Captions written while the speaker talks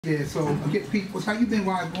Yeah, so get people. How you been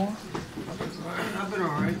while gone? I've been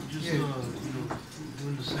alright. Just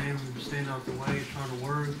doing the same, staying out the way, trying to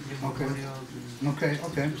work, getting my money up, and Okay.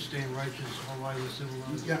 just staying righteous, all right with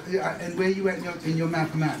civilized. Yeah. And where you at in your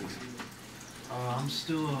mathematics? I'm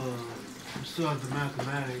still at the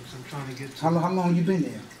mathematics. I'm trying to get to. How long you been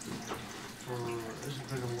there? It's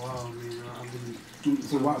been a while. I mean, I've been.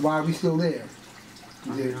 So why are we still there? I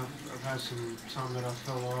mean, I've had some time that I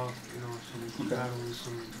fell off, some battling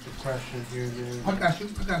some depression here and there. I got you.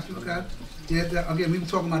 Yeah, again, we were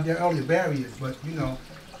talking about that earlier, barriers, but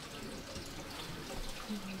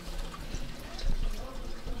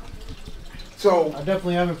So I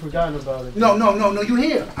definitely haven't forgotten about it. No, you're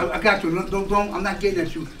here. I got you. Don't, I'm not getting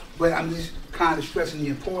at you, but I'm just kind of stressing the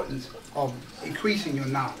importance of increasing your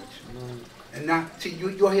knowledge. And not, see,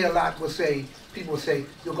 you'll hear a lot people say,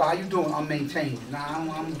 yo, how you doing? I'm maintaining. Nah, I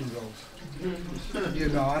don't do those.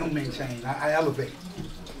 I don't maintain. I elevate.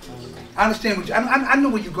 I understand what I know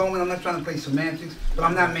where you're going. I'm not trying to play semantics, but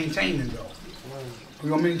I'm not maintaining though.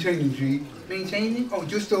 We're maintaining, G. Maintaining? Oh,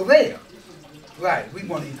 you're still there. Right. We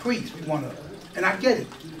want to increase. We want to, and I get it.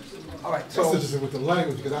 All right. So that's interesting with the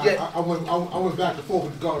language because I went back and forth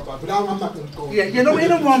with God about it, but I'm not going to go. Yeah, ain't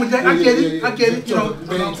no wrong with that. I get it. I get it.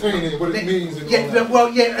 Maintaining what it means. And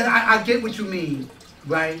and I get what you mean,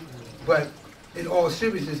 right? But in all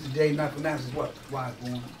seriousness, today mathematics is what? Wise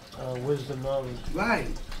born. Wisdom, knowledge. Right.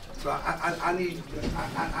 So I need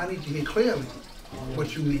to hear clearly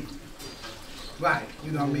what you mean. Right.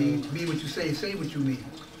 You know what I mean? Mean what you say what you mean.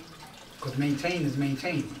 Because maintain is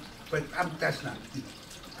maintaining. But that's not.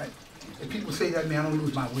 Right? If people say that, man, I don't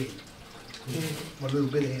lose my wig. What little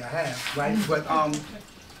bit of hair I have, right? But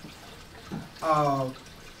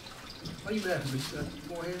why you laughing?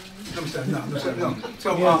 More hair? No.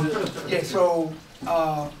 So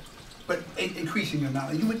but increasing your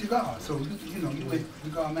knowledge. You went to God, so you went to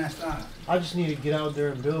God Master Honor. I just need to get out there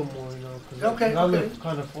and build more, because I live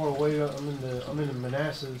kind of far away. I'm in the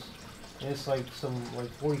Manassas. And it's like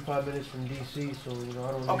 45 minutes from DC, so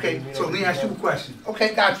I don't. Okay, so let me ask you a question.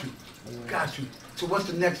 Okay, got you. So what's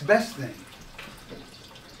the next best thing?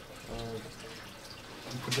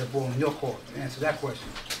 You put that ball in your court and answer that question.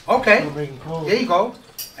 Okay, there you go.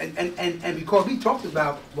 And because we talked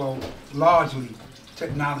about largely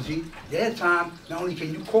technology, there are times not only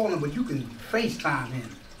can you call him, but you can FaceTime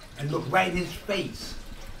him and look right in his face.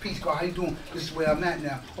 Peace, God, how you doing? This is where I'm at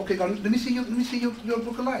now. Okay, God, let me see your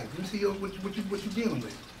book of life. Let me see what you're dealing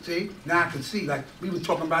with. See? Now I can see, like we were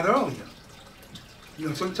talking about earlier.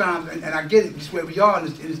 Sometimes, and I get it, this is where we are in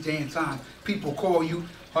this day and time. People call you,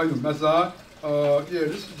 how you, Messiah? Yeah,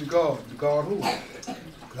 this is the God who?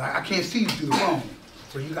 Because I can't see you through the phone.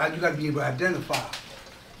 So you got to be able to identify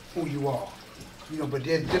who you are. But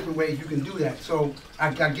there's different ways you can do that. So I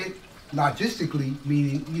get logistically,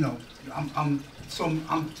 meaning, I'm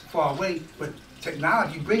far away, but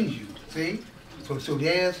technology brings you, see? So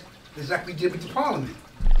there's like we did with the Parliament.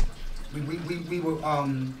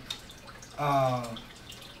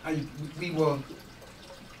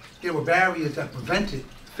 There were barriers that prevented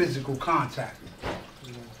physical contact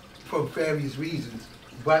for various reasons,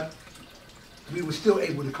 but we were still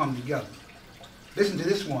able to come together. Listen to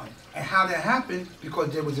this one, and how that happened, because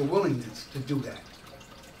there was a willingness to do that.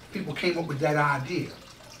 People came up with that idea.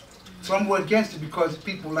 Some were against it because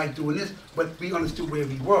people like doing this, but we understood where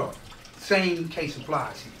we were. Same case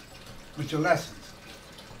applies here with your lessons,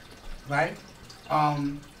 right?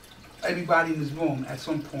 Everybody in this room at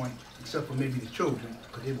some point, except for maybe the children,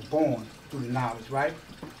 because they were born through the knowledge, right?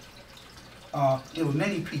 There were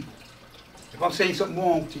many people. If I'm saying something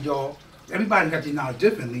wrong to y'all, everybody got their knowledge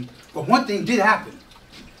differently, but one thing did happen.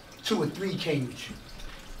 2 or 3 came with you,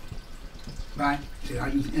 right? Say, I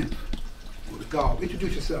use imp or the God.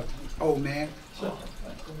 Introduce yourself, old man.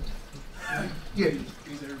 Yeah.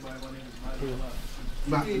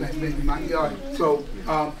 Everybody, so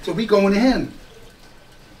we going to him,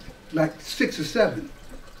 like 6 or 7,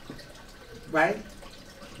 right?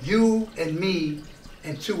 You and me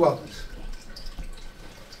and 2 others.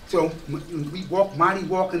 So we Monty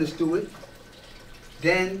walking us through it.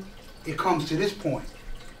 Then it comes to this point,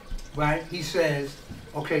 right? He says,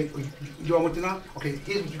 okay, you all want to know? Okay,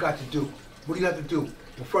 here's what you got to do. What do you have to do?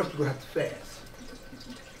 Well, first you're going to have to fast.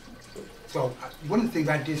 So one of the things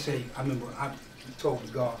I did say, I remember I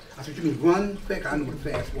told God, I said, you mean run fast? I know what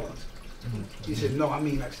fast was. He said, no, I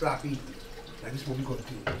mean like stop eating. Like this is what we're going to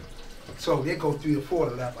do. So they go 3 or 4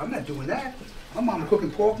 to left. I'm not doing that. My mama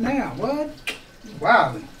cooking pork now. What?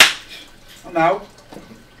 Wow. I'm out.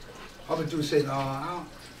 Other dude said,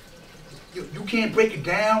 you can't break it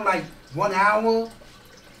down like 1 hour?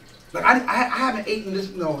 Like I haven't eaten this.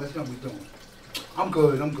 No, that's not what we're doing. I'm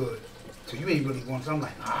good. So you ain't really going, so I'm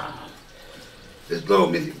like, this little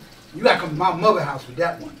Missy, you gotta come to my mother's house with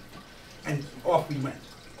that one. And off we went.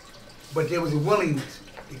 But there was a willingness,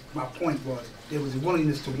 my point was, there was a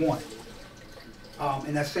willingness to want it.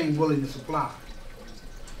 And that same willingness applies.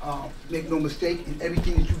 Make no mistake, in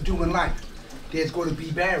everything that you do in life, there's going to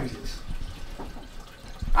be barriers,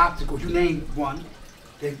 obstacles. You name one.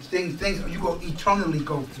 There's things you go eternally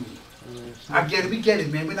go through. I get it. We get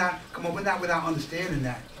it, man. We're not without understanding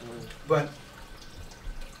that. But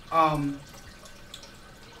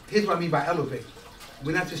here's what I mean by elevate.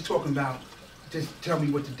 We're not just talking about just tell me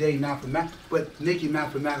what today mathematics, but making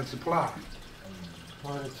mathematics apply.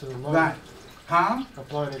 Applying it to the life. Right. Huh?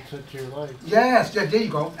 Applying it to your life. Yes, there you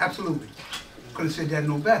go. Absolutely. Couldn't have said that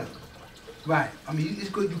no better. Right. I mean, it's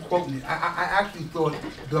good you quoting it. I actually thought,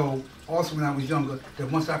 though, also when I was younger, that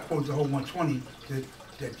once I quoted the whole 120,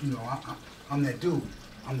 that you know, I'm that dude.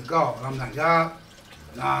 I'm the God. I'm not God.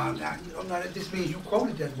 Nah, that just means you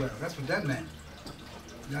quoted that well. That's what that meant.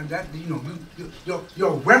 Now that, you know,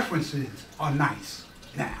 your references are nice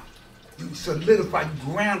now. You solidify, you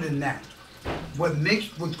ground in that.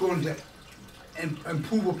 What's going to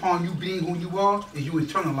improve upon you being who you are is you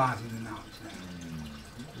internalizing the knowledge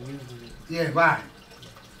now. Yeah, right.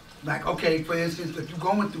 Like, okay, for instance, if you're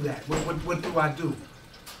going through that, what do I do?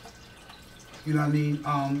 You know what I mean?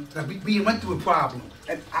 Like we went through a problem.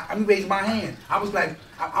 And I raised my hand. I was like,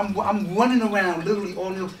 I'm running around literally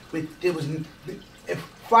all the there was, if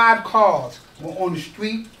 5 cars were on the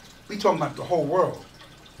street, we talking about the whole world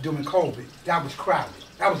during COVID. That was crowded.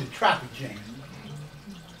 That was a traffic jam.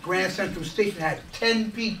 Grand Central Station had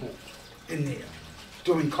 10 people in there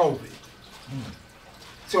during COVID.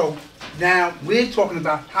 So now we're talking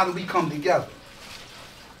about how do we come together,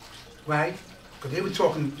 right? Because they were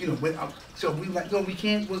talking, you know, so we like, no, we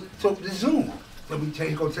can't. So the Zoom, so we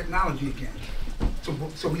go technology again.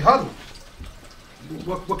 So we huddle.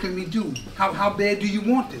 What can we do? How bad do you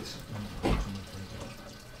want this?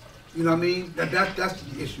 You know what I mean? That's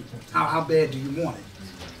the issue. How bad do you want it?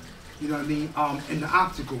 You know what I mean? And the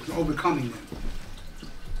obstacles, overcoming them.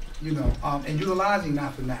 You know, and utilizing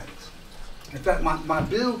mathematics. In fact, my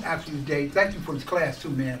build actually today, thank you for this class too,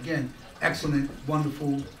 man. Again, excellent,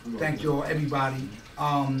 wonderful, thank you all, everybody.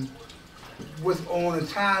 Was on a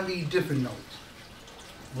entirely different note,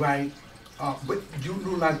 right? But you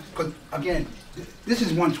utilize, because again, this is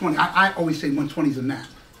 120. I always say 120 is a map.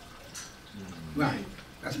 Right.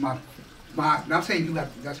 That's my I'm saying you have,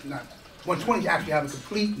 that's not, 120 you actually have a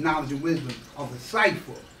complete knowledge and wisdom of the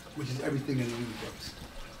cipher, which is everything in the universe.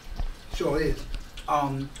 Sure is.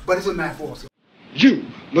 But it's a math also. You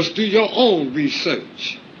must do your own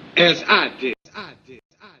research, as I did.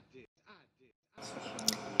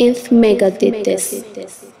 If Mecca did this.